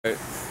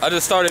I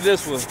just started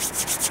this one.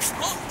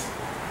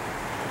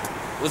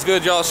 What's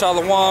good, y'all?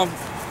 Shalom.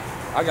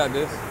 I got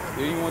this.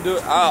 You want to do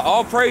it?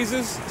 All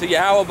praises to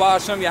Yahweh,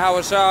 Ba'ashem,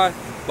 Yahweh Shai,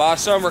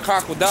 Ba'ashem,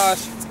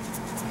 Rakakwadash.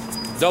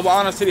 Double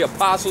honors to the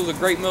apostles, the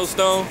great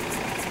millstone.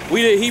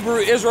 We the Hebrew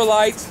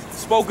Israelites,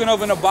 spoken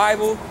of in the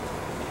Bible.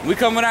 We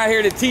coming out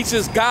here to teach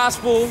this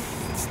gospel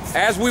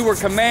as we were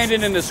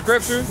commanded in the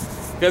scripture.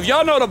 If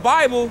y'all know the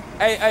Bible,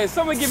 hey,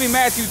 someone give me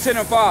Matthew 10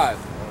 and 5.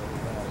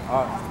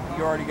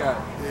 You already got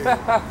it.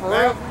 Yeah. For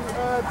real?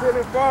 10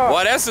 and 5.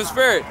 Well, that's the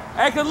spirit.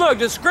 Hey, cause look,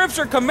 the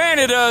scripture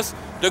commanded us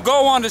to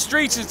go on the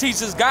streets and teach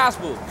this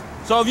gospel.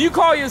 So if you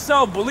call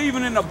yourself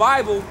believing in the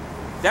Bible,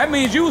 that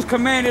means you was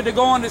commanded to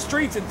go on the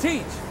streets and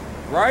teach,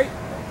 right?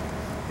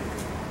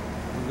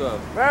 Let's go.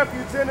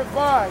 Matthew 10 and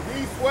 5.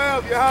 These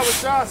 12 Yahweh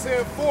Shah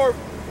sent forth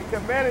and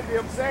commanded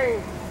them,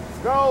 saying,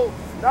 go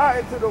not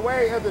into the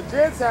way of the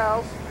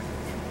Gentiles,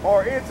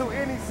 or into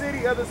any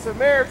city of the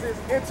Samaritans,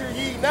 enter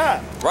ye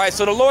not. Right,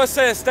 so the Lord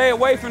says stay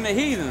away from the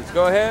heathens.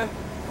 Go ahead.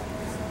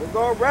 But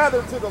go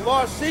rather to the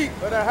lost sheep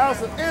of the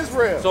house of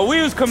Israel. So we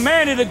was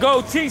commanded to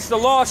go teach the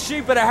lost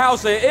sheep of the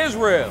house of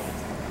Israel.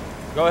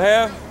 Go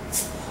ahead.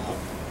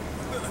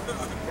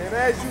 And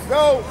as you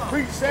go,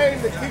 preach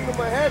saying the kingdom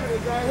of heaven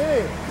is at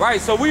hand.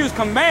 Right, so we was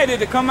commanded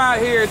to come out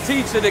here and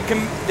teach that the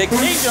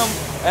kingdom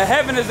of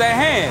heaven is at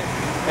hand.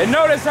 And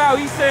notice how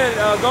he said,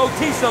 go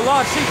teach the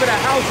lost sheep of the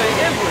house of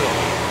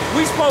Israel.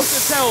 We supposed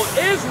to tell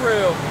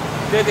Israel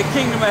that the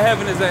kingdom of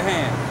heaven is at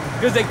hand.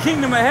 Because the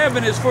kingdom of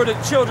heaven is for the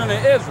children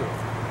of Israel.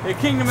 The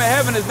kingdom of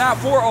heaven is not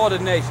for all the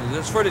nations.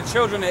 It's for the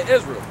children of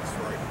Israel.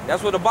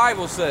 That's what the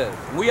Bible says.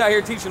 We out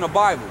here teaching the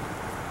Bible.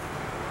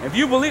 If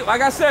you believe,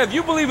 like I said, if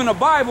you believe in the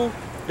Bible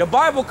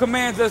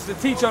commands us to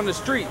teach on the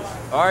streets.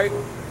 All right?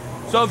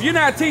 So if you're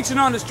not teaching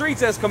on the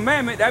streets as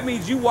commandment, that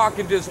means you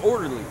walking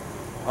disorderly.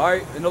 All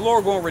right? And the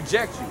Lord going to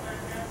reject you.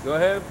 Go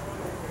ahead.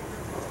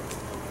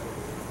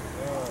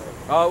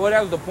 Well,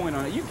 that was the point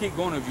on it. You keep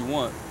going if you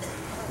want,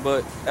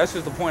 but that's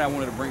just the point I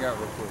wanted to bring out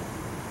real quick.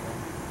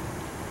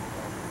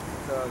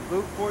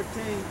 Luke 14,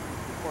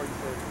 before you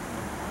say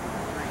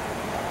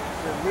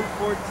Luke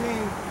 14,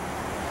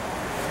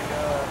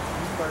 and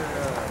you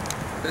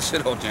started, this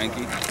shit all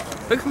janky.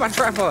 Look at my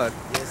tripod.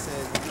 Yeah, it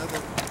says another,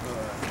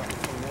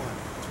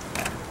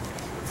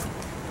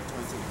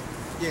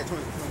 21. 21,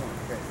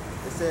 okay.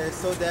 It says,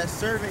 so that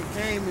servant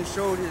came and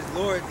showed his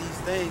Lord these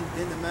things.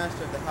 Then the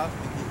master of the house,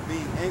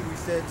 being angry,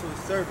 said to his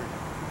servant,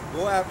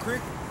 go out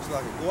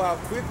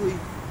quickly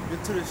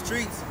into the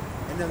streets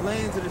and the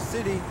lanes of the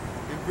city,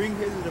 and bring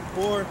hither the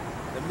poor,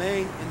 the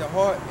maimed, and the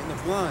halt, and the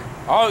blind.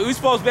 Oh, we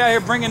supposed to be out here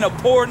bringing the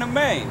poor and the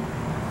maimed,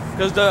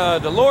 because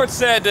the Lord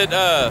said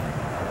that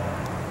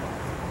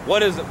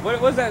what is it?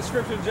 What was that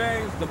scripture,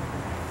 James? The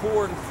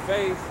poor in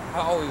faith.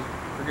 I always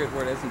forget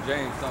where that's in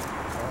James something.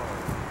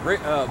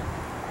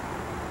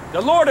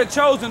 The Lord had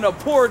chosen the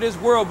poor of this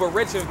world, but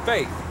rich in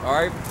faith. All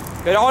right.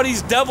 But all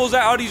these devils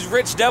out, all these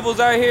rich devils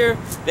out here,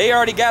 they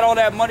already got all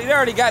that money. They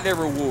already got their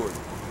reward.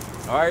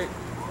 All right.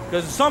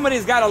 Because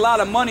somebody's got a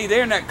lot of money,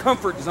 they're in that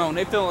comfort zone.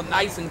 They feeling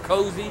nice and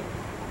cozy.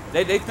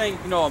 They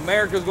think, you know,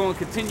 America's going to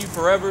continue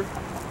forever.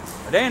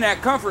 They're in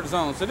that comfort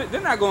zone, so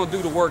they're not going to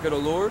do the work of the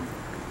Lord.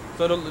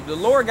 So the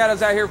Lord got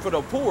us out here for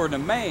the poor and the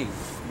maimed.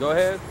 Go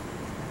ahead.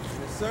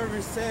 The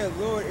servant said,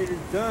 Lord, it is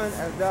done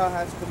as thou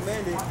hast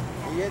commanded,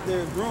 and yet there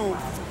is room.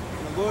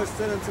 And the Lord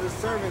said unto the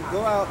servant,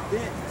 go out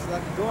thence, so I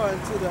can go out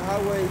into the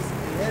highways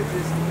and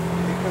hedges,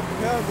 and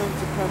compel them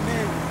to come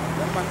in,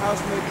 that my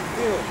house may be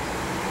filled.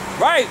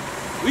 Right.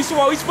 We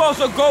supposed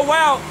to go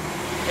out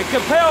and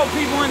compel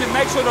people in to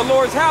make sure the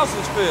Lord's house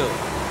is filled.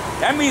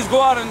 That means go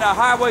out in the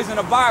highways and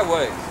the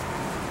byways.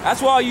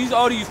 That's why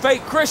all these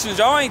fake Christians,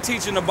 y'all ain't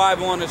teaching the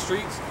Bible on the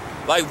streets.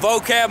 Like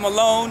Vocab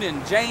Malone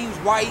and James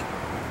White,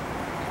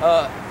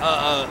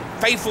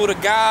 Faithful to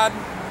God.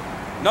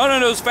 None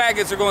of those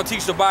faggots are going to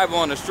teach the Bible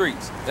on the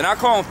streets. And I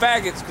call them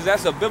faggots because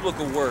that's a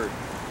biblical word.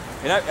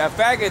 And a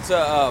faggot's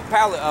a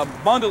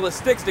bundle of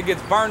sticks that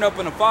gets burned up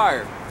in a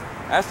fire.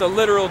 That's the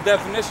literal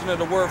definition of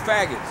the word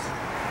faggots.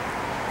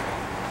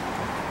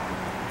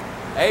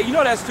 Hey, you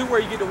know that's too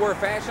where you get the word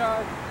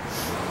fasci?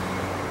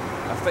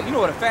 You know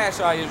what a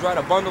fasci is, right?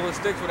 A bundle of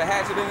sticks with a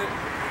hatchet in it? We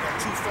got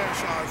two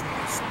fascis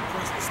when the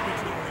Prince was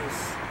speaking on this.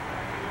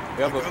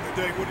 Yeah, like the other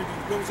day,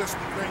 what was that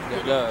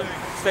thing? The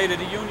State of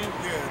the Union?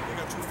 Yeah, they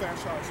got two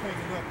fascis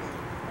hanging up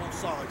on both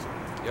sides.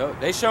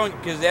 Yep, they showing,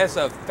 because that's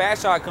a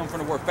fasci come from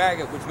the word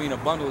faggot, which means a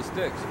bundle of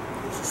sticks.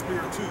 There's a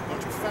spirit too, a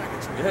bunch of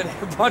faggots. Man. Yeah,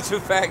 they're a bunch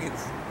of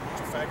faggots.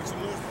 Faggots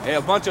and Muslims. Yeah,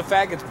 a bunch of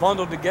faggots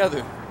bundled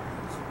together.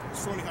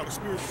 It's funny how the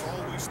spirit is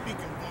always speaking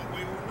one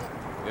way or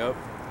another. Yep.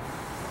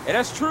 And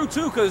that's true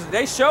too, because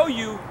they show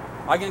you,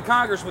 like in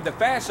Congress with the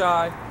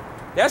fasci,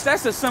 that's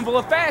a symbol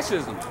of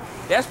fascism.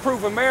 That's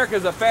proof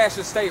America's a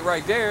fascist state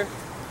right there.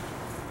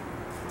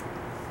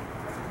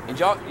 And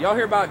y'all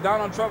hear about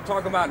Donald Trump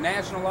talking about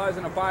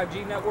nationalizing a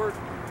 5G network?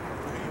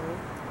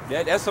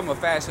 That's something a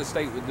fascist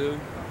state would do.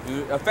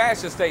 A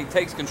fascist state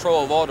takes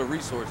control of all the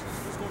resources.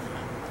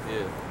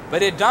 Yeah. But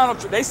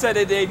they said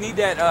that they need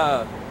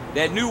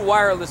that new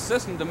wireless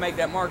system to make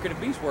that mark of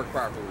the beast work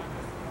properly.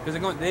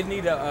 Because they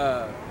need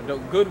a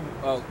good,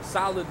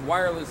 solid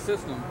wireless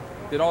system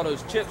that all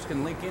those chips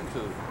can link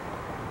into.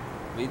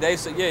 They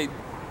said, yeah,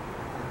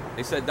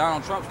 they said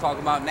Donald Trump's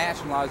talking about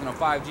nationalizing a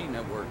 5G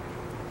network.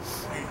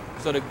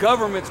 So the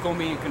government's going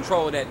to be in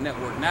control of that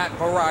network, not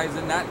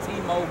Verizon, not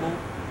T-Mobile.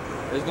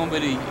 It's going to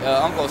be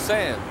the Uncle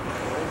Sam.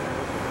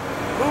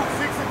 Luke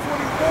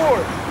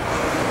 6:24.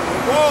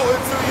 Woe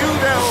unto you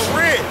that are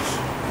rich,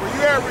 for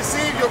you have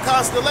received your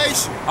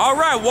constellation. All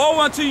right, woe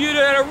unto you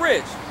that are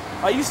rich.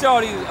 You see all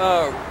these,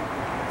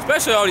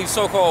 especially all these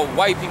so-called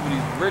white people,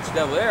 these rich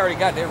devils, they already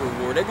got their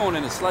reward. They're going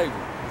into slavery.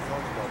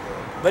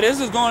 But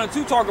this is going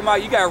into talking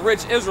about you got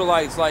rich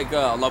Israelites like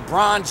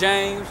LeBron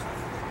James,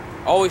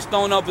 always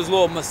throwing up his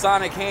little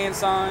Masonic hand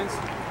signs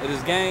at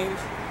his games.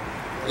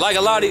 Like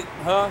a lot of,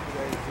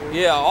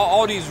 yeah,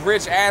 all these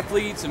rich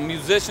athletes and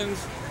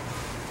musicians,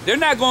 they're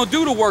not going to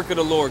do the work of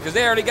the Lord because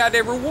they already got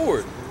their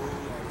reward.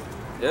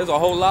 There's a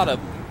whole lot of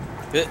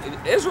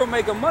Israel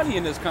making money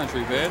in this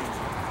country, man.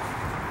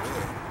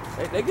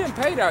 They getting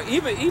paid out.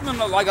 Even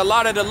like a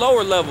lot of the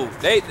lower level,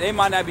 they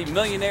might not be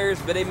millionaires,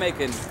 but they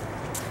making,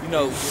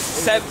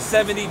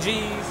 70 G's.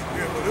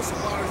 Yeah, but there's a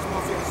lot of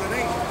motherfuckers that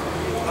ain't.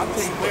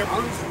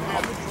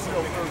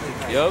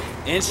 Yep.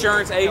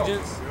 Insurance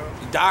agents,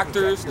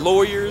 doctors,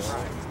 lawyers.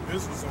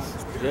 Business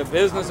owners. Yeah,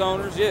 business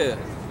owners, yeah.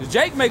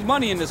 Jake make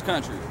money in this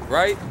country,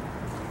 right?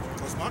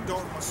 Because my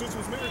sister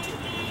was married to a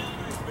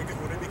nigga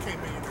when they became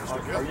millionaires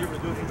together.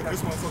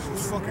 This motherfucker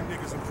was fucking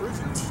niggas in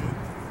prison and shit.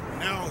 And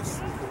now it's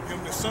him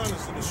and his son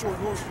is in the short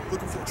north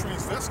looking for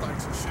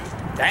transvestites and shit.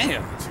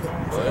 Damn.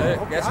 Well,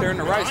 I guess they're in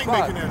the right spot. I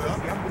ain't making that up.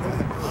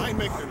 I ain't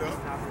making it up.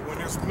 When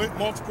there's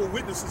multiple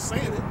witnesses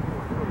saying it.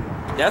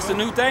 That's the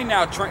new thing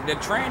now. The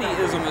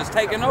trannyism is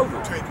taking over.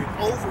 Taking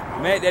over.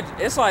 Man,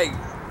 it's like,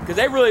 because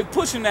they really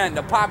pushing that in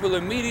the popular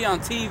media, on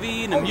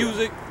TV, and the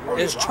music.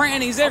 There's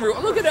trannies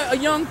everywhere. Look at a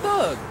Young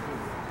Thug.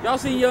 Y'all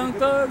seen Young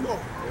Thug?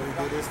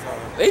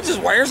 He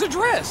just wears a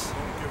dress.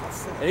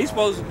 And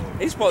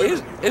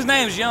his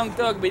name's Young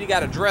Thug, but he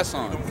got a dress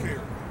on.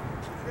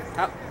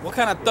 What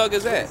kind of thug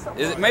is that?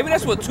 Maybe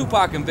that's what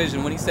Tupac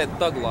envisioned when he said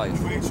thug life.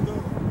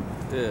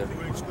 Yeah.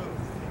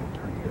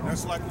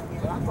 That's like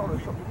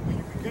when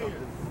you began.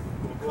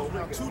 Go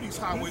out to these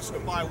highways and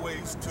the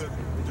byways to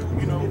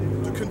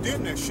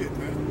condemn that shit,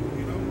 man.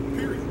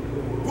 Period.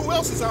 Who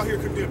else is out here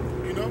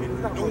condemning?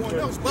 No one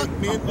else but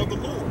men of the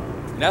Lord.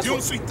 You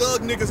don't see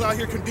thug niggas out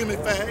here condemning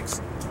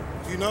fags.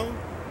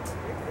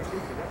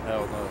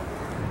 Hell no.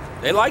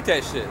 They like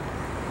that shit.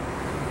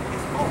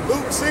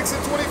 Luke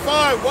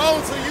 6:25.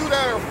 Woe to you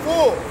that are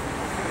full,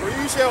 for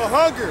you shall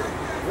hunger.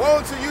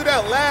 Woe to you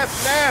that laugh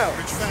now,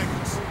 Rich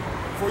faggots.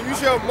 for you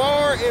shall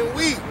mourn and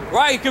weep.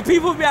 Right, because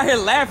people be out here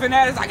laughing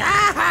at us like,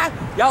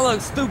 y'all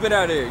look stupid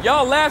out here.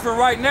 Y'all laughing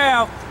right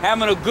now,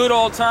 having a good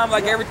old time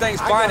like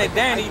everything's fine and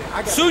dandy.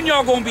 Soon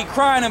y'all going to be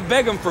crying and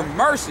begging for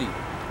mercy.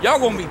 Y'all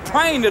going to be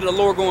praying that the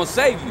Lord going to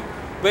save you.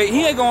 But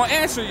he ain't going to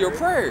answer your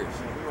prayers.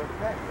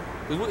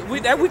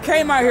 We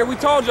came out here, we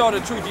told y'all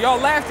the truth.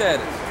 Y'all laughed at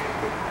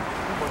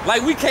us.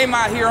 Like we came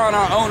out here on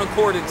our own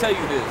accord to tell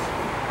you this.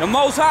 The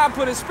Most High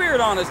put his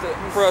spirit on us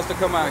for us to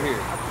come out here.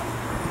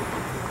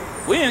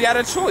 We ain't got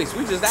a choice.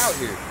 We just out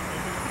here.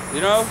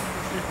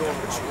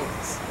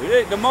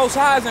 The Most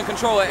High is in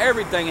control of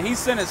everything, and he's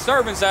sending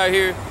servants out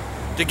here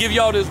to give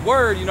y'all this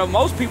word.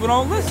 Most people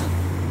don't listen.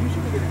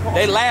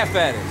 They laugh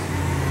at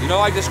us.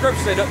 Like the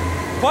scripture said.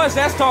 Plus,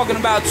 that's talking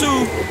about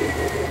too,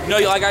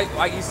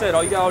 like you said,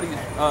 all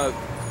these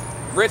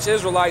rich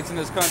Israelites in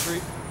this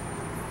country.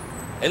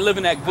 They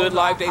living that good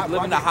life. They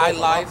living the high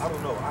life.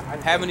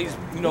 Having these,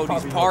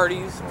 these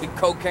parties, big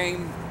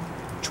cocaine,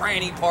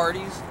 tranny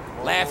parties,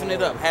 laughing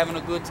it up, having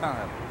a good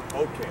time.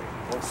 Okay.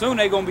 Soon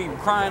they gonna be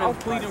crying and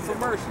pleading for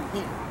mercy.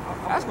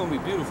 That's gonna be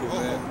beautiful,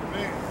 man.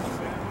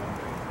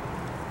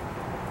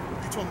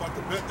 You talking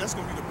about that's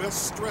gonna be the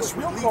best stress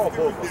relief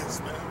there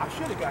is, man. I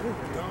should have got him.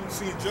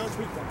 Seeing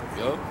judgment.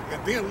 Yup.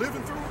 And then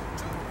living through it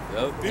too.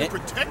 Yup. Being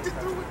protected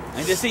through it.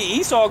 And to see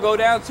Esau go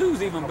down too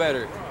is even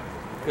better.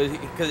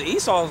 Cause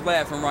Esau's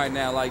laughing right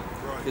now, like,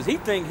 cause he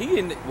think he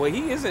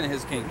is in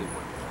his kingdom,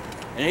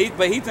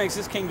 but he thinks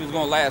his kingdom is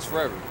gonna last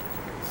forever.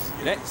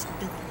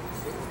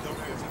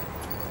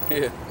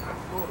 Yeah.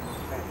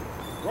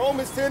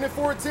 Romans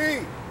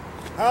 10:14.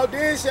 How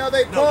then shall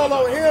they call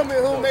on him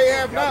in whom they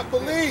have not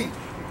believed?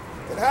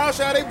 And how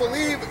shall they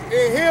believe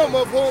in him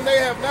of whom they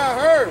have not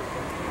heard?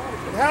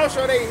 And how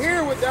shall they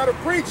hear without a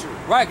preacher?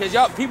 Right, because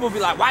people be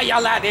like, why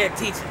y'all out there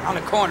teaching on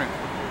the corner?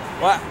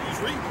 What?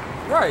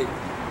 Right.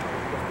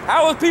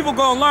 How is people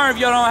going to learn if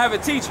y'all don't have a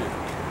teacher?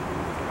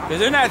 Because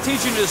they're not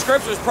teaching the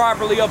scriptures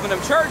properly up in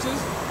them churches.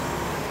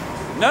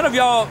 None of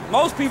y'all,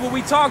 most people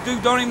we talk to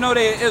don't even know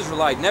they're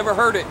Israelite. Never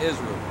heard of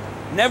Israel.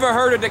 Never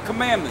heard of the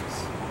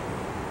commandments.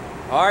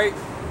 All right?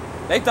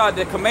 They thought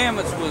the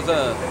commandments was,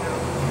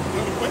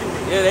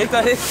 they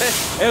thought it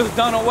was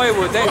done away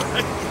with.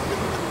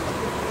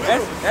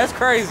 That's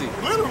crazy.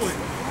 Literally,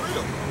 for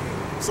real.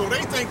 So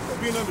they think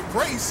being under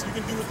grace, you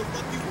can do what the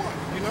fuck you want,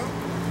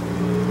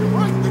 You're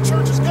right. The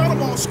church has got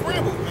them all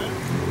scrambled, man.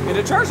 And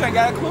the church ain't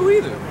got a clue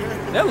either.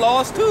 They're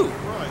lost too.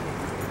 Right.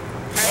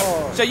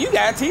 So you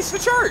gotta teach the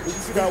church. You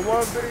see that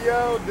one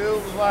video,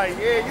 dude was like,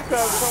 yeah, you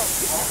come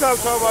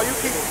talking about you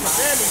keep the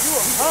commandments, you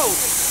a hoe.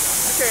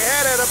 You can't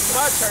have that up in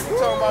my church. You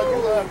talking about you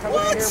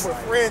coming in here with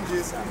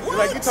fringes.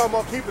 Like you talking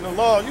about keeping the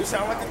law, you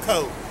sound like a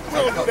code. You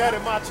don't do that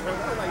in my church.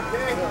 I'm like,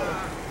 damn.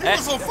 He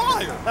was on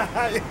fire.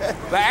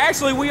 But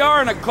actually, we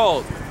are in a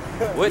cult.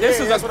 Well, this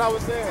is that's what I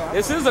was saying.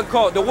 This is a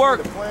cult. The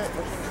word.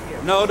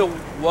 No,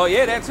 well,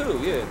 yeah, that too.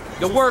 Yeah,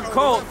 the word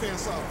cult.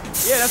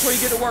 Yeah, that's where you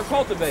get the word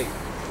cultivate.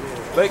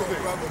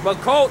 But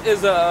cult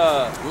is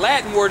a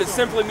Latin word. It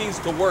simply means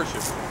to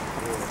worship,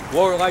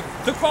 or like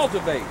to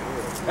cultivate.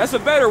 That's a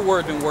better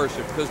word than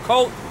worship, because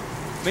cult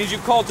means you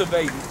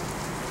cultivating.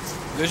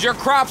 Because your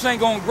crops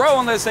ain't gonna grow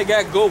unless they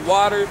got good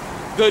water,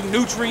 good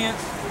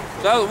nutrients.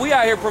 So we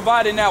out here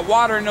providing that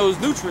water and those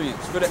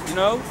nutrients for that, you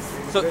know.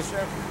 So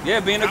yeah,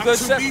 being a good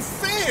shepherd. Be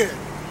fed.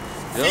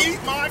 Yep. Feed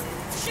my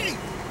sheep.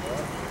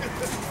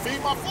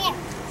 Feed my flock.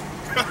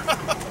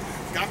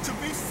 Got to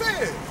be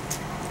fed.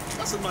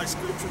 That's a nice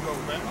scripture though,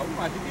 man. Oh, we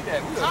might have to get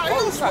that. How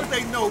else would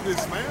they know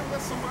this, man?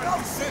 Let somebody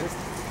be sent.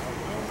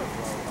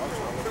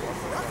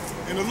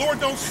 And the Lord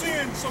don't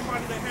send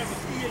somebody that has a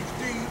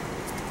PhD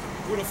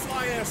with a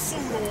fly-ass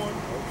suit on,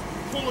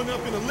 pulling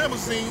up in a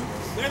limousine.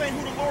 That ain't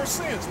who the Lord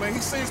sends, man. He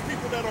sends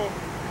people that are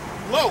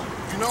low.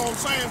 You know what I'm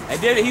saying? And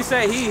then he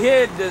said he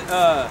hid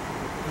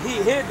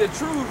the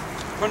truth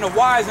from the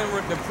wise and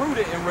the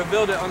prudent and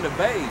revealed it unto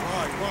babes.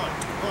 Right.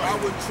 I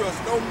wouldn't trust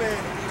no man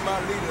to be my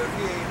leader if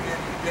he ain't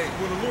been today.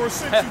 Well, the Lord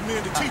sent you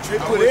men to teach you.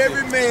 They put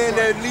every man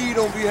that lead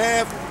on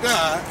behalf of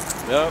God,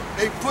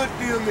 they put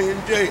them in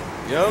jail.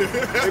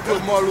 They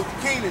put Martin Luther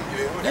King in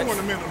jail. He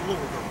wasn't a man of the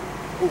Lord, though.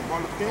 Who,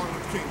 Martin Luther King? Martin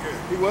Luther King,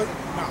 yeah. He wasn't?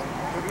 No.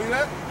 You believe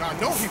that? No, I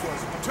know he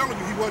wasn't. I'm telling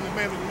you, he wasn't a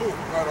man of the Lord.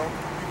 Right on.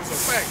 He was a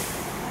faggot.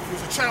 He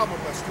was a child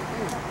molester.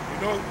 You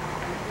know,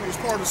 he was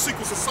part of the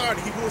secret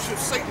society. He worshipped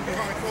Satan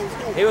behind closed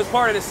doors. He was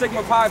part of the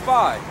Sigma Pi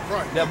Phi,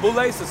 right? That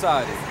Boule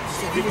Society.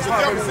 So he was a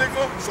devil.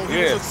 So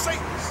he was a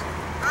Satanist.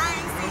 I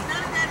ain't seen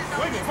none of that.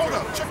 Wait a minute, hold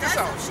up. Check this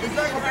out. It's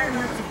not going to be in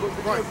history book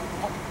because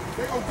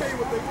they going to tell you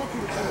what they want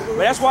you to do.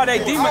 But that's why they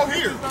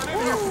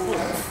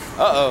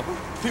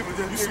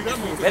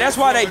And that's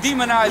why they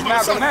demonized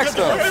Malcolm X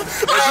though. They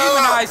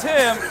demonized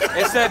him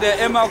and said that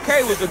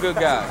MLK was a good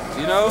guy.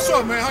 You know? What's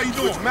up, man? How you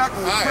doing?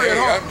 Malcolm was pretty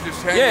hard.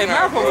 Yeah,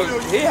 Malcolm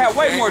he had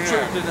way more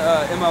truth than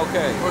MLK.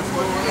 What's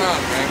going on,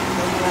 man?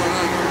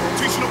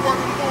 Teaching the word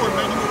of the Lord,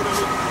 man. You know what that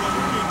is.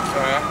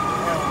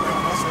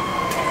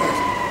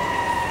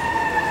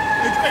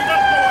 Hey,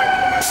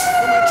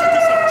 check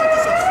this out.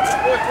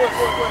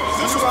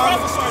 This was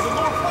prophesied. The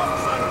Lord prophesied about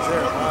Martin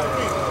Luther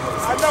King.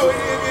 I know,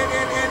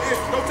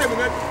 don't tell me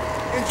that.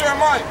 In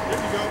Jeremiah, there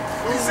you go.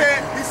 He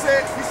said,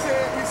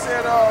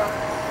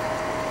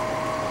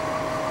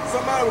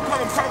 somebody will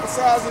come and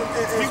prophesy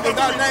in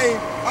thy name.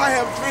 I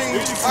have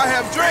dreams.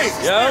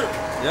 Yep.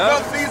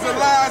 But these are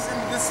lies and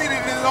deceit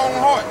in his own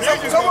heart.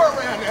 Somewhere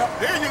around there.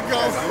 There you go.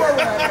 Somewhere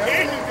around there.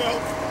 There you go.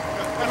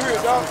 I'm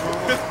here, dog.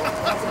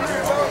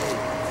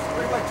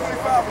 Like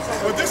 25 or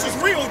something. But this is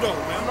real though,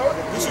 man.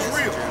 This is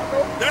real.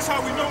 That's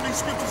how we know these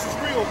scriptures is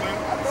real, man.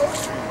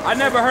 I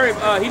never heard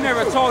he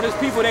never told his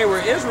people they were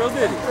Israel,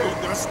 did he?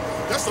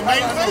 That's the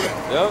main thing.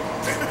 Yep. You know?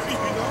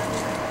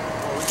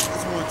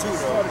 This one too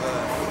though.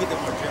 We'll get that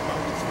one, Jeremiah.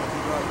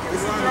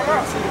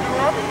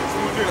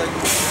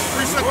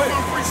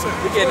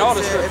 We're getting all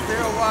the scriptures. If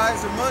there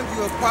arise among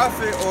you a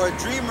prophet or a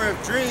dreamer of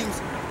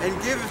dreams, and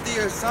giveth thee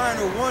a sign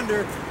or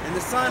wonder, and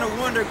the sign or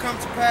wonder come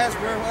to pass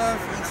whereof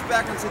he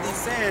spake unto thee,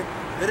 saying,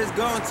 let us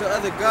go unto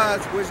other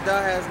gods which thou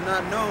hast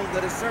not known,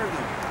 let us serve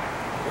them.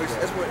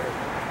 That's what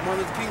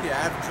Martin Luther King did.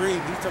 I have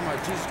dreamed. He's talking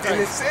about Jesus Christ.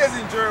 And it says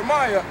in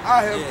Jeremiah,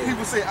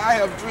 people say, I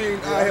have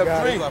dreamed, I have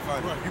dreamed.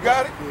 You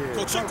got it? Yeah.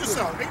 So check this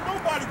out. Ain't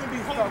nobody gonna be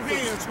holding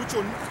hands with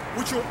your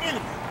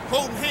enemy.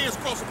 Holding hands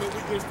across the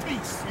with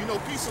peace. You know,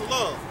 peace and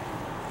love.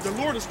 The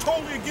Lord is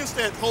totally against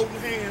that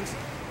holding hands.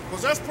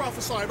 Because that's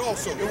prophesied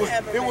also.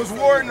 It was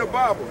war in the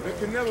Bible. There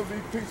can never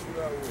be peace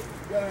without war. You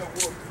gotta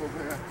have war before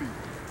we have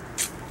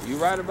peace. You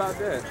right about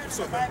that. What's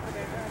up, man?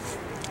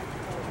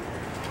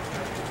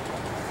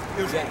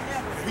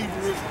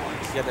 Hebrew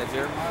Israelites. You got that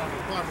Jeremiah?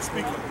 Bible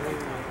speaking.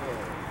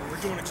 We're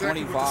doing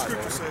exactly what the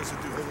scripture says to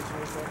do.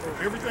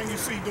 Everything you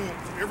see doing,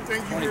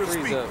 everything you hear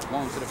speak,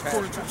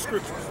 according to the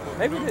scriptures.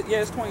 Maybe,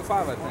 yeah, it's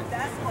 25, I think.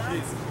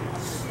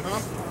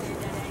 Huh?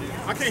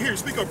 I can't hear you.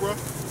 Speak up, bro.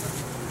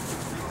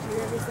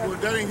 Well,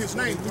 that ain't his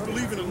name. We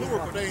believe in the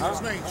Lord, but that ain't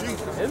his name,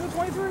 Jesus. Is it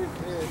 23?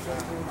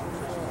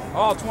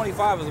 Oh,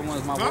 25 is the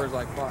ones my words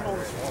like fire.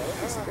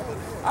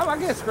 I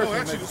guess scripture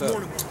actually, makes there's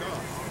more than one God.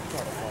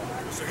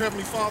 It's the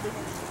Heavenly Father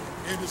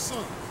and His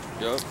Son.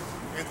 Yep.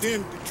 And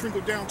then it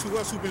trickled down to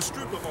us who've been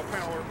stripped of our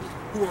power,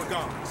 who are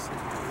gods.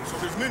 So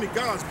there's many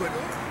gods, but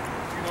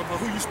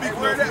who you speak of,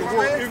 the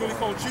word ignorantly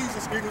called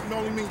Jesus, ignorant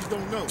only means you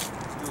don't know.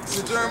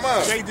 It's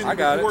Jeremiah. I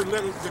got it.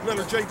 The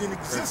letter J didn't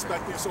exist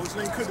back then, so his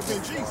name could have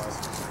been Jesus.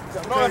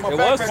 Okay? It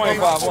was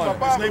 25-1.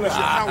 His name is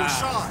Yahweh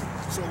Shai.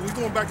 So we're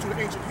going back to the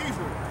ancient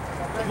Hebrew.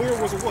 The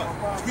Lord was a what?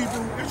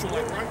 Hebrew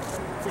Israelite, right?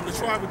 From the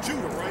tribe of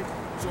Judah, right?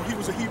 So he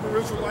was a Hebrew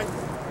Israelite.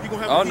 He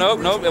gonna have? Oh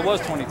nope, it was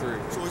 23.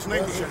 So his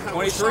name is Yahweh.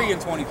 23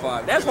 and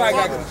 25. That's why I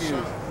got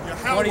confused.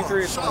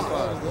 23 and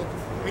 25.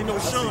 Ain't no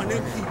Shun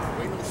in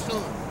Hebrew. Ain't no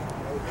Shun.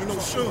 Ain't no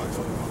Shun.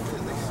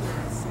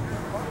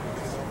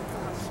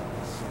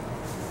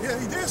 Yeah,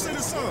 he did say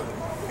the son.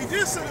 He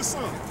did say the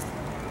son.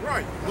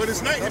 Right. But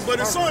his name, but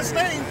his son's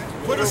name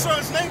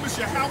is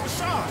Yahweh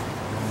Shai.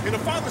 And the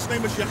father's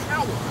name is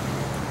Yahweh.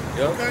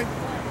 Yep. Okay?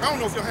 I don't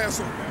know if y'all have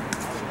something.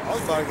 I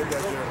was about to get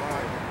that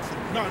Jeremiah.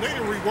 No, they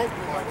didn't revoke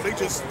the Bible. They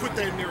just put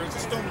that in there as a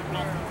stumbling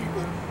block for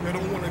people that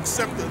don't want to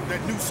accept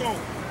that new song.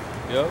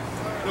 Yep.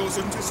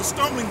 It's a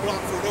stumbling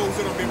block for those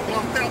that have been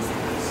blocked out from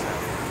this.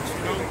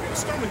 You know, a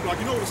stumbling block.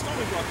 You know what a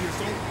stumbling block is,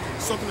 don't?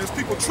 It's something that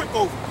people trip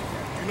over,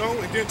 you know,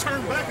 and then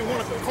turn back and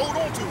want to hold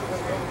on to it.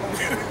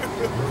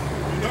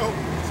 You know?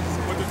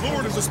 But the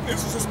Lord is a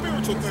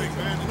spiritual thing,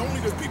 man. And only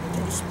the people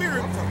through the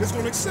Spirit is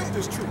going to accept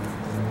this truth.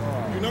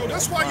 You know,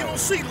 that's why you don't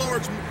see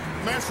large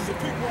masses of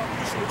people out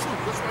pushing the truth.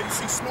 That's why you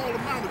see small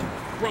amount of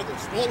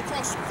brothers all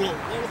across the globe,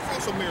 all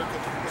across America,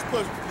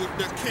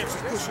 that camps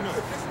is pushing up.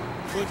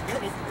 But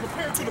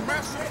compared to the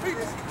masses of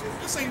people,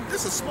 this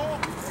is a small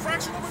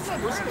fraction of a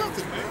number. It's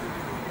nothing, man.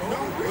 You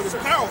know? But it's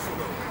powerful,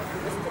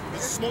 though.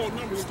 It's a small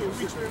number still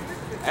reaching.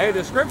 Hey,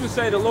 the scriptures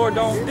say the Lord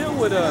don't deal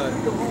with a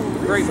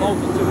great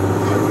multitude.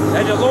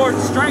 That the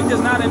Lord's strength is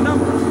not in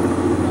numbers.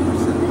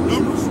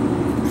 Numbers?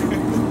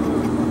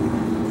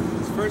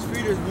 It's 1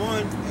 Peter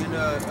 1 and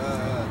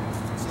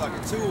it's like a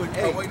 2 and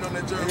 8. I'm waiting on that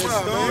And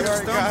Jeremiah.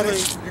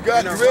 stumbling You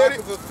got and it a ready? rock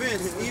of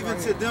offense, even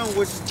to them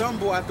which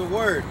stumble at the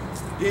word,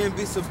 then be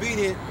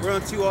disobedient,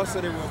 whereunto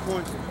also they were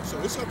appointed. So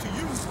it's up to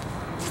you.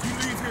 When you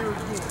leave here,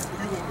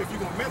 if you're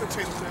going to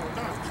meditate on that or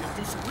not, you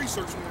do some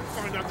research and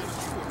find out that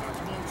it's true or not.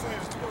 You know what I'm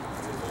saying?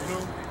 You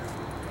know?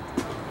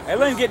 Hey,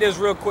 let me get this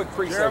real quick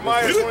precept.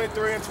 Jeremiah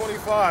 23 and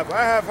 25.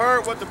 I have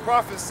heard what the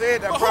prophet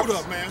said. That Hold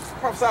up, man.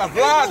 prophesied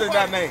lies in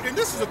that name. And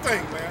this is the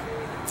thing, man.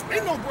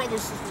 Ain't no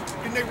brothers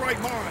in their right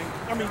mind.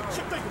 I mean,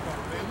 think about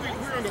it, man.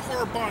 We're under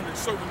hard bondage,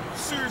 serving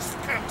serious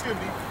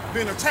captivity,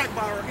 being attacked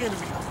by our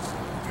enemy.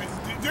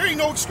 There ain't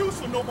no excuse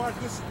for nobody.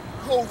 This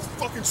whole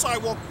fucking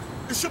sidewalk,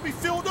 it should be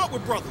filled up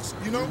with brothers,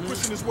 you know,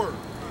 pushing this word.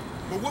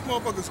 But what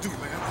motherfuckers do,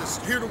 man?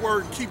 Just hear the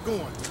word and keep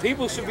going.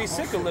 People should be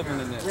sick of living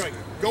in this. Right.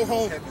 Go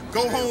home and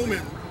go home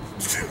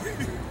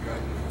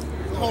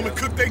and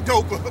cook their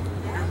dope up.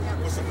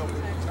 What's the number?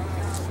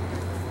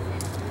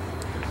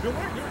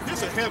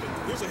 There's a heaven.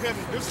 There's a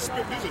heaven. There's a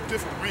spirit. There's a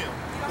different realm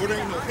where there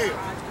ain't no hell.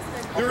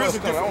 There is a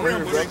different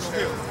realm where there ain't no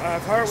hell.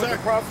 I've heard what the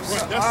prophet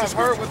said. I've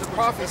heard what the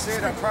prophet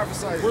said. That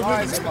prophesied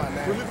lies in my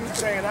name.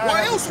 Saying,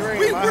 why else?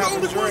 We're the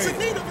only ones that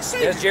need of a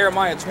Savior. That's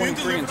Jeremiah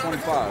 23 and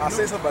 25. I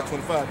said something about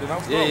 25, didn't I?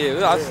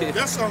 Yeah.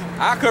 That's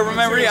I couldn't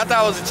remember it. I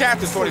thought it was a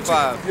chapter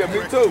 25. Yeah,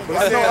 me too.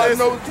 But I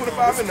know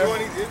 25 in there.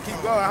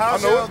 Keep going. How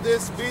shall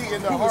this be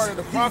in the heart of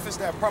the prophets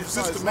that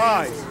prophesy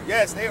lies?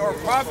 Yes, they are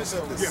prophets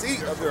of the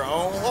seat of their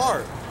own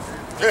heart.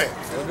 Yeah.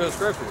 That's a good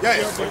scripture. Yeah,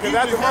 because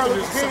after Martin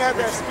Luther King had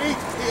that speech,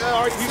 he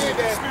already said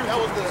that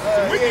was the,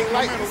 he ain't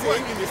like, he said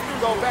he can just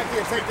go back here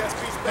and take that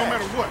speech back. No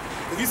matter what.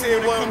 He said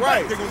it wasn't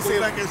right. They're He going to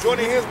go back said as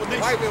joining hands with the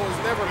white man was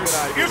never a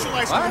good idea.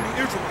 Israelites going to be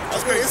Israelites.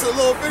 Okay, it's a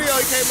little video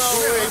he came out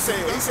with.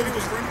 He said he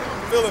was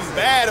feeling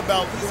bad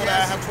about people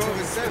that have 12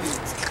 and 7.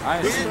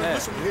 I ain't seen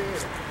that.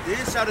 Then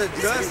shall the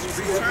dust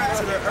return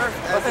to the earth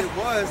as it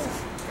was,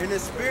 and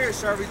the spirit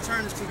shall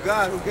return to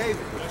God who gave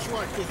it. That's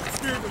right, because the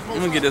spirit was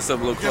I'm gonna get this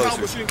up a little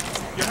closer.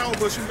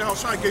 Yahweh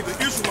Shai gave the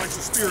Israelites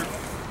a spirit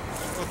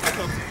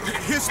of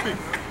his spirit,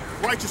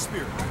 righteous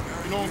spirit.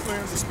 You know what I'm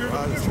saying? The spirit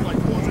of the Israelites,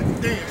 the ones that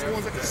can dance, the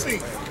ones that can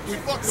sing. We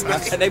fuck the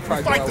best. They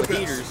probably fight got the best.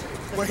 heaters.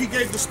 But he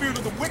gave the spirit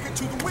of the wicked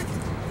to the wicked.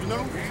 You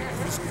know?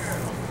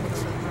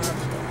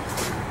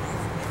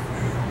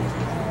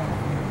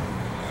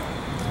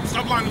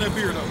 Stop lining that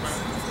beard up, man.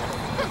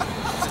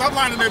 Stop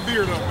lining that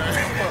beard up,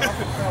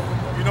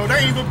 man. You know,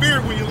 that ain't even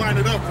beard when you line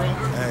it up, bro.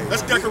 Hey.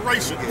 That's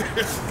decoration.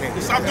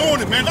 Stop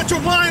doing it, man. Let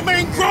your lion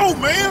mane grow,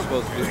 man.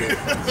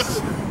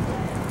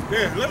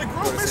 Yeah, let it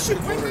grow, man. Shit,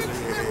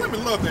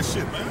 women love that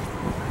shit, man.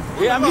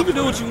 Yeah, I mean, you can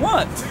do what you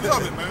want. You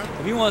love it, man.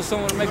 If you want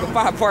someone to make a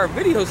 5-part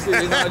video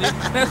series on you,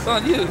 that's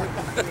on you.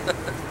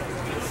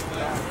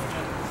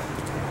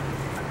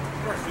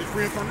 Right, it's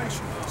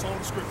reincarnation. It's all in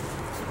the scripture.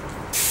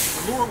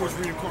 The Lord was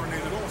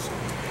reincarnated also.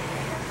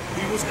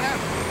 He was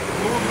Adam.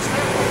 The Lord was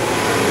Adam.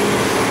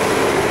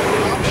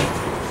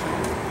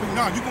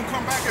 Nah, you gonna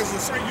come back as the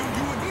same you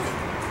again.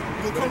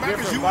 You gonna come back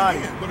as you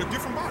again, but a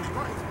different body,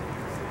 right?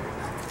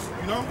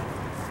 You know,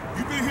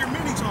 you've been here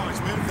many times,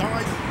 man.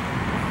 Died,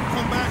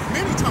 come back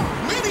many times.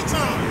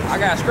 I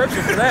got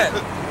scripture for that.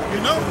 You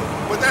know,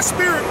 but that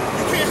spirit,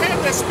 you can't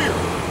have that spirit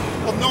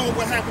of knowing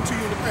what happened to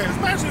you in the past.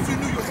 Imagine if you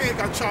knew your head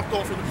got chopped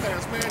off in the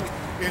past, man,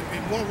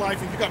 in one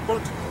life, and you got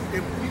burnt.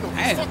 And, you know,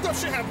 fucked up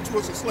shit happened to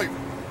us in slavery.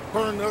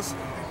 Burning us,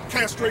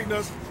 castrating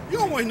us. You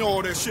don't want to know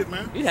all that shit,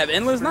 man. You'd have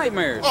endless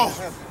nightmares. Oh.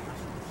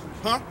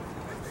 Huh?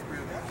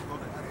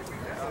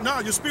 Nah,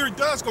 your spirit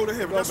does go to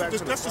heaven. That's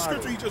the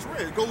scripture he just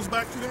read. It goes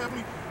back to the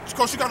heavenly.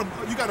 Because you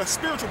got a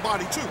spiritual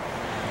body too.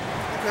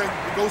 Okay,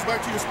 it goes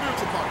back to your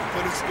spiritual body,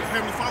 but it's the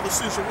Heavenly Father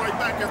sends you right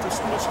back after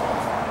so much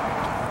time.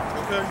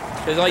 Okay?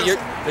 Because like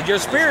your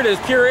spirit is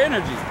pure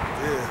energy.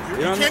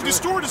 Yeah. You can't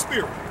destroy the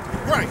spirit.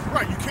 Right.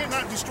 You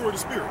cannot destroy the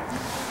spirit.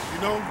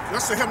 You know,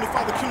 that's the Heavenly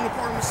Father killing a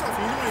part of himself,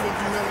 and you ain't gonna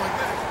do nothing like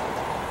that.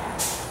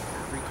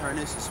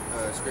 Reincarnation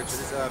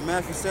scripture. It's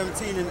Matthew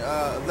 17 and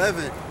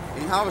 11.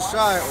 And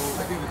Yahushua,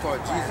 or people call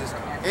it Jesus,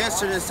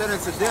 answered and said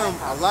unto them,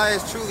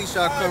 Elias truly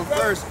shall come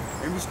first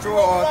and restore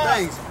all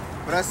things.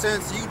 But I say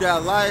unto you that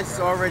Elias is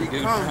already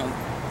come.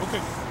 Okay.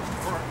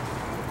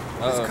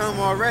 He's come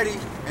already,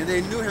 and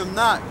they knew him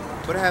not,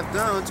 but have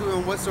done unto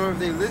him whatsoever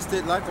they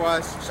listed.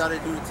 Likewise shall they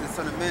do to the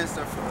Son of Man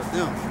suffer of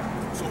them.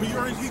 So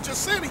he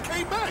just said he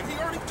came back. He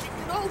already,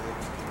 you know.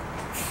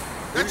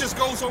 That just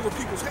goes over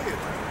people's head,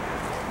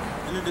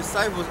 man. And the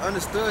disciples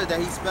understood that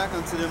he spake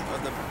unto them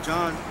of the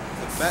John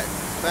the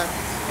Baptist.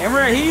 And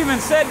remember, he even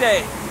said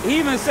that. He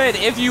even said,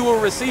 if you will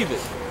receive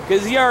it.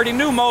 Because he already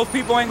knew most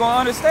people ain't going to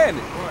understand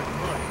it. Right.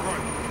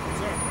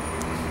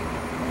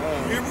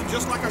 Exactly.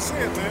 Just like I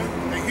said,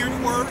 man, they hear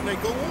the word and they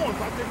go on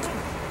about their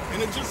money.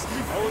 And it just, you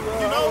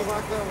know,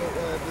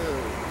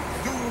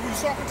 dude who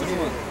was talking to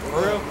him.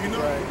 For real? You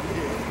know? Right,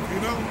 You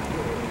know?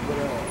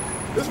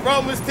 This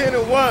Romans 10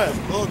 and 1.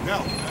 Bugged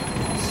out, man.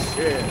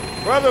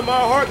 Yeah. Brother, my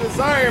heart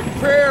desire and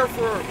prayer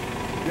for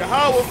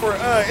Yahweh for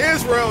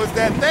Israel is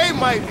that they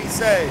might be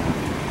saved.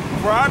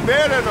 For I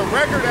bear them a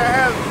record that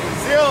has the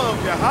zeal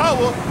of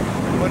Yahweh,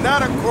 but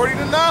not according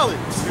to knowledge.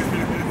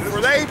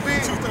 For they be...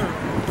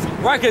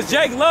 Right, because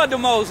Jake loved the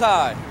Most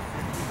High.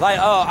 Like,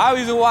 I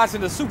was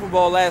watching the Super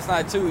Bowl last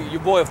night, too.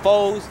 Your boy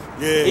Foles.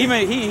 Yeah.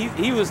 Even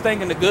he was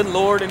thanking the good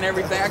Lord and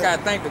everything. I got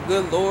to thank the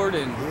good Lord.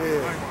 And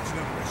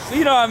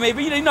you know what I mean?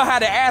 But you know how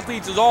the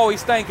athletes is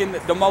always thanking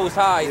the Most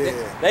High.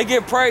 Yeah. They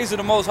give praise to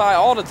the Most High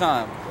all the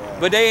time.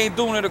 But they ain't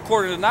doing it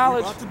according to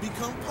knowledge. We're about to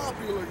become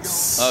popular,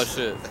 y'all. Oh,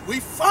 shit. We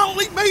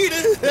finally made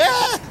it.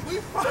 Yeah. We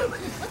finally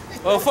made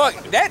it. Well, fuck.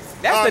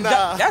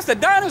 That's the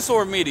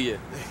dinosaur media.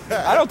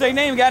 I don't think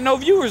they even got no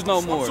viewers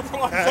no more. I'm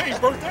surprised they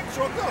burnt that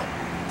truck up.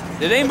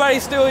 Did anybody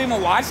still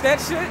even watch that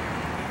shit?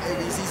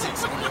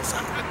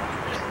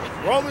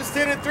 Romans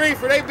 10 and 3,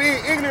 for they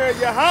being ignorant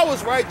of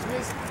Yahweh's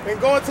righteousness and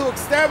going to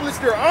establish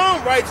their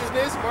own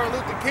righteousness, Martin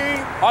Luther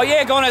King. Oh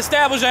yeah, going to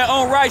establish their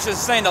own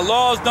righteousness, saying the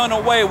law's done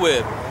away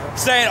with.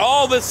 Saying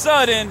all of a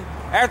sudden,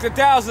 after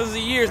thousands of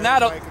years, now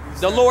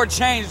the Lord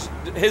changed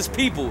his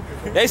people.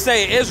 They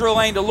say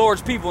Israel ain't the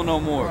Lord's people no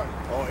more.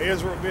 Oh,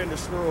 Israel being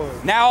destroyed.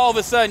 Now all of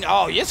a sudden,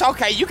 oh, it's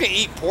okay, you can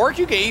eat pork,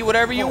 you can eat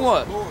whatever you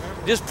want.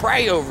 Just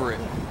pray over it.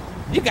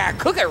 You gotta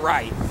cook it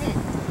right.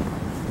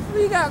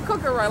 You gotta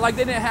cook it right, like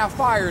they didn't have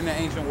fire in the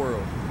ancient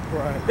world.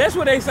 Right. That's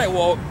what they say.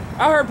 Well,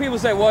 I heard people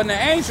say, well, in the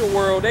ancient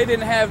world, they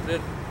didn't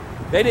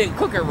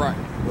cook it right.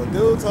 Well,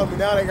 dude told me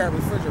now they got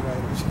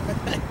refrigerators.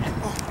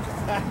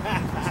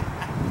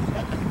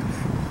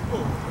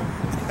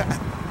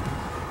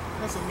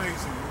 That's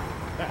amazing.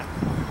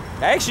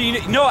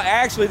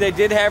 Actually, they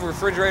did have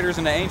refrigerators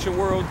in the ancient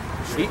world.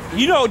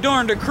 You know,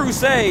 during the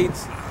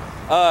Crusades,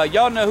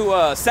 y'all know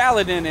who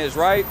Saladin is,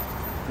 right?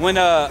 When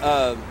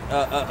the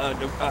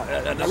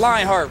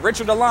Lionheart,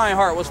 Richard the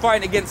Lionheart, was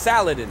fighting against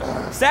Saladin.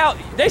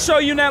 They show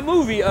you in that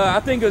movie, I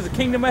think it was The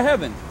Kingdom of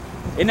Heaven,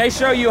 and they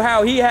show you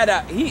how he had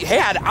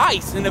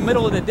ice in the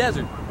middle of the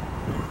desert.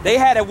 They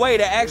had a way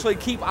to actually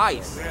keep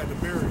ice. They had to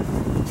bury it.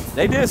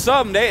 They did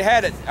something. They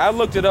had it. I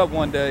looked it up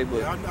one day, but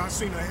yeah, I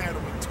seen they had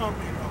them in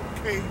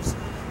caves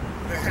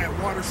that had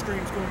water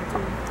streams going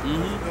through.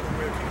 Another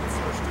way of keeping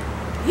thirsty.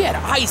 he had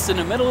ice in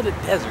the middle of the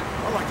desert.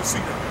 I'd like to see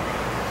that.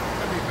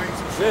 That'd be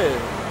amazing. Yeah.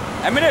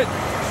 I mean,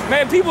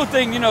 man, people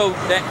think,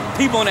 that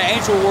people in the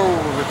ancient world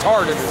were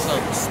retarded or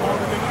something.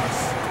 Smarter than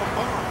us.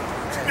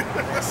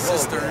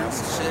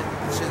 Cisterns, shit,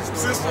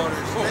 water.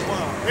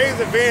 They was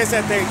advanced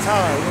at their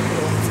time.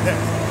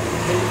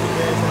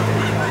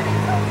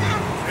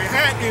 They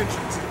had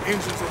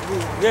engines of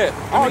war.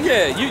 Yeah. Oh,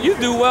 yeah. You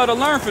do well to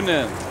learn from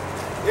them.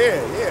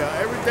 Yeah.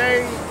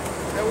 Everything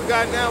that we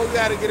got now, we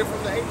got to get it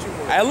from the ancient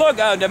world. Hey, look,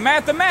 the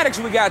mathematics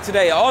we got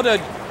today, all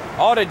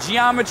the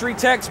geometry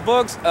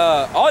textbooks,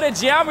 all the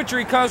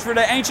geometry comes from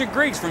the ancient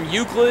Greeks, from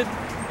Euclid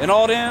and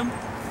all them,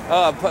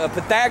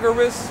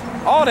 Pythagoras,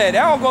 all that. They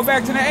all go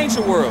back to the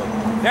ancient world.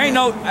 They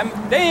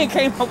ain't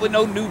came up with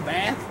no new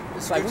math.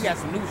 It's like we got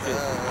some new shit. The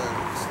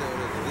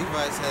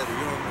Levites had the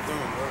Urim and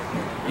Thummim,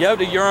 bro. Yep,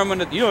 the Urim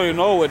and you don't even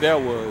know what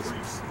that was.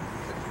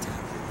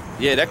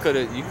 Yeah,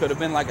 you could have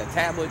been like a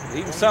tablet,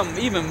 even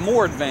something even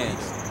more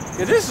advanced.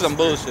 Cause this is some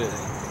bullshit.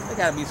 There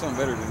gotta be something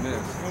better than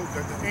this.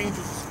 That the angels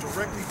is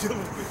directly dealing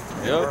with.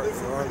 Yep.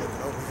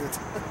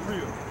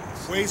 Real.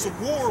 Ways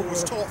of war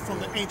was taught from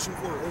the ancient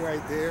world.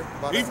 Right there.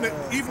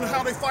 Even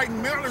how they fight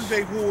in modern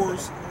day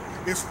wars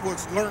is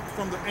what's learned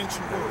from the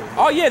ancient world.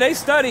 Oh yeah, they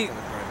study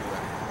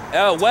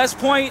West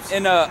Point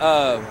and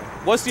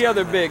what's the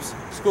other big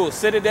school?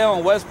 Citadel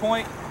and West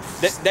Point.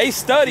 They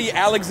study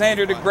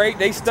Alexander the Great.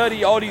 They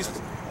study all these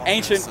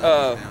ancient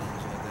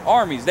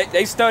armies.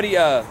 They study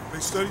the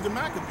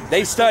Maccabees.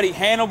 They study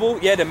Hannibal.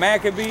 Yeah, the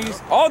Maccabees.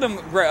 All them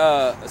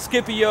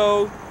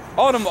Scipio.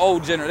 All them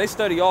old generals. They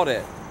study all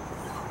that.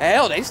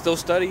 Hell, they still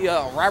study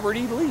Robert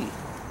E. Lee.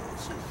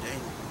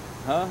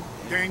 Huh?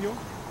 Daniel.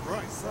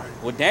 Right.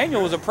 Well,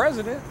 Daniel was a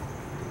president.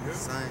 Yeah.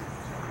 Science.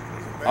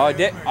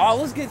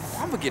 Let's get.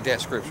 I'm gonna get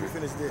that scripture.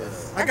 Finish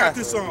this. I got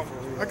this.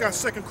 I got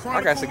Second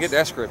Chronicles. I got to get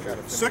that scripture.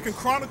 Second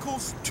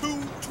Chronicles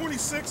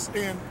 2:26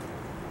 and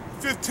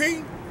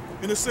 15,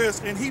 and it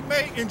says, "And he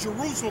made in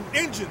Jerusalem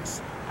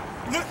engines."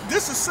 Look,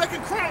 this is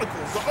Second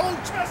Chronicles, the Old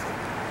Testament.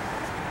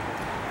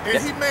 And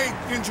he made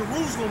in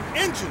Jerusalem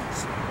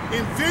engines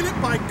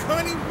invented by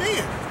cunning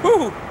men.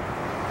 Woo.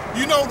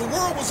 You know, the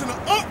world was in an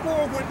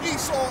uproar when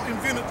Esau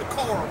invented the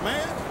car,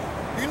 man.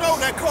 You know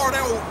that car,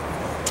 that old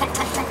tunk,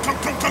 tunk, tunk, tunk,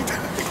 tunk, tunk. You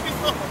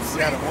know what I'm You saying?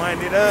 gotta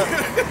wind it up.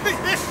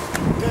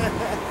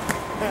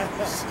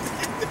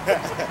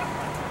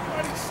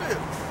 Mighty shit.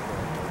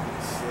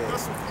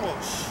 That's some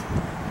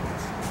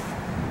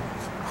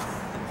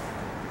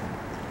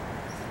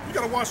You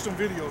gotta watch them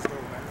videos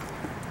though, man.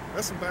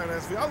 That's some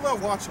badass videos. I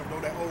love watching them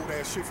though, that old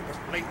ass shit from the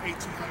late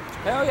 1800s.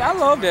 Hell yeah, I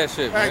love that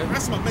shit, Hey, man.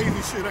 that's some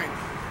amazing shit, ain't it?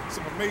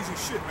 Some amazing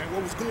shit, man.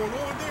 What was going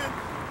on then?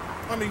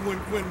 I mean,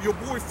 when your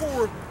boy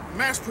Ford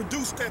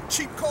mass-produced that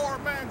cheap car,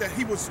 man, that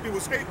he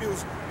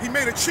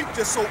made it cheap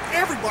just so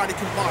everybody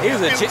can buy it. He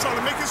was trying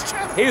to make his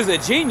cheddar. He was a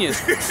genius.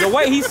 The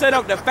way he set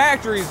up the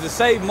factories to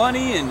save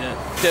money and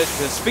to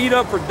speed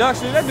up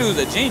production, that dude's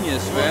a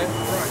genius, man.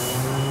 Right.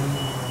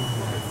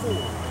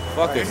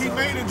 Fuck it. And he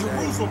made in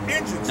Jerusalem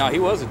engines. No, he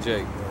was a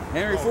Jake.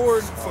 Henry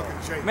Ford.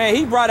 Fucking Jake. Man,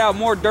 he brought out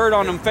more dirt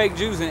on them fake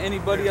Jews than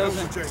anybody else.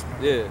 That was a Jake,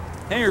 man. Yeah.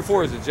 Henry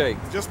Ford is a Jake.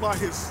 Just by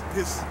his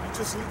just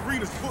read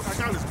his book. I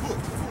got his book.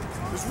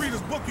 Just read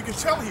his book. You can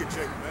tell he a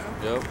Jake, man.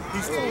 Yep.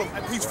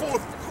 He's full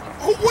of.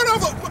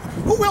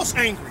 Who else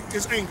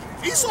is angry?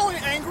 Esau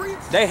ain't angry.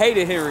 They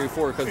hated Henry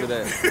Ford because of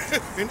that.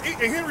 and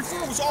Henry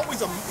Ford was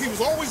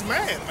always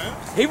mad, man.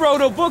 He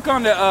wrote a book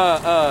on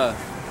the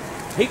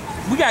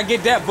we gotta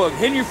get that book.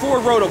 Henry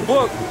Ford wrote a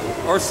book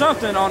or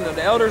something on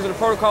the Elders of the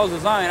Protocols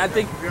of Zion. I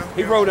think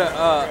he wrote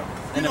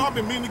I've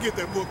been meaning to get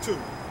that book too.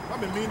 I've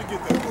been meaning to get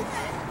that book,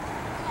 man.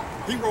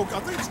 He wrote, I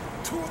think,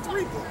 2 or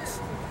 3 books.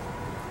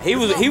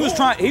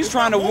 He's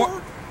trying to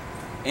warn,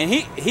 and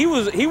he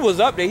was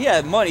up there. He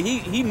had money.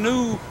 He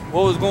knew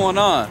what was going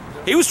on.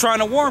 He was trying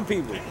to warn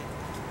people,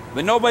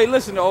 but nobody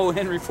listened to old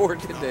Henry Ford,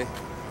 did they?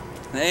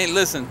 They ain't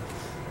listen.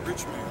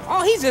 Rich man.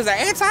 Oh, he's just an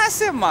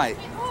anti-Semite.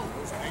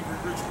 Angry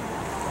rich man.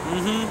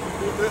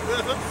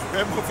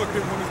 That motherfucker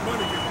didn't want his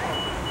money getting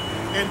out.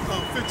 And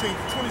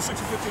 26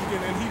 and 15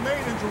 again. And he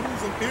made in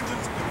Jerusalem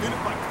engines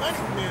invented by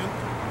cunning men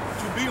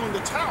to be on the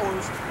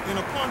towers and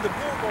upon the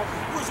boardwalk.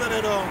 Who was that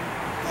at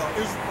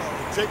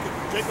Jacob?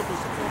 Jacob was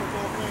the form of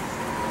all things.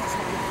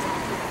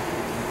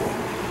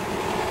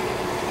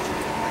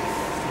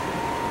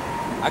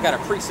 I got a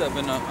precept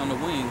on the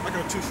wing. I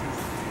got tissues.